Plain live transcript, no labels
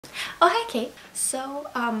Oh, hi, Kate. So,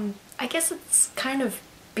 I guess it's kind of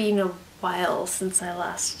been a while since I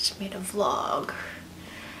last made a vlog.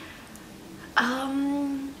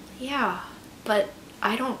 Yeah, but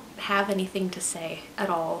I don't have anything to say at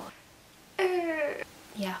all.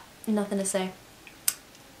 Yeah, nothing to say.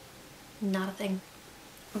 Not a thing.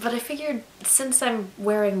 But I figured since I'm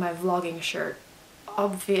wearing my vlogging shirt,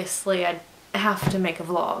 obviously I'd have to make a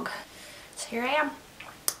vlog. So here I am,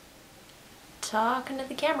 talking to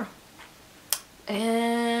the camera.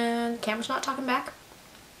 And the camera's not talking back.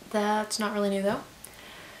 That's not really new though.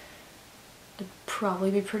 It'd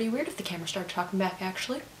probably be pretty weird if the camera started talking back,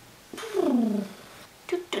 actually.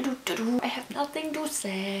 I have nothing to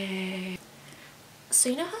say. So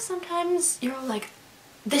you know how sometimes you're like,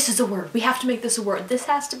 this is a word, we have to make this a word, this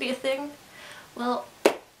has to be a thing? Well,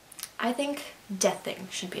 I think death thing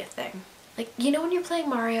should be a thing. Like, you know when you're playing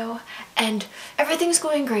Mario and everything's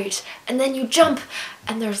going great and then you jump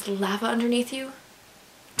and there's lava underneath you?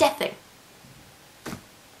 Death thing.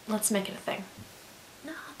 Let's make it a thing.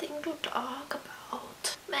 Nothing to talk about.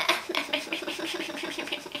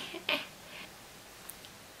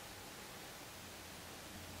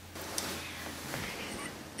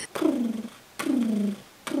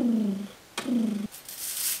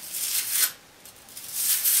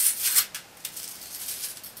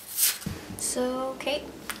 So, Kate,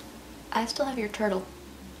 I still have your turtle.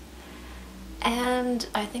 And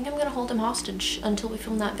I think I'm gonna hold him hostage until we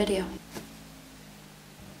film that video.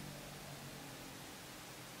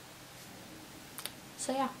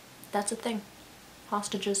 So yeah, that's a thing.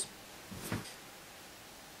 Hostages.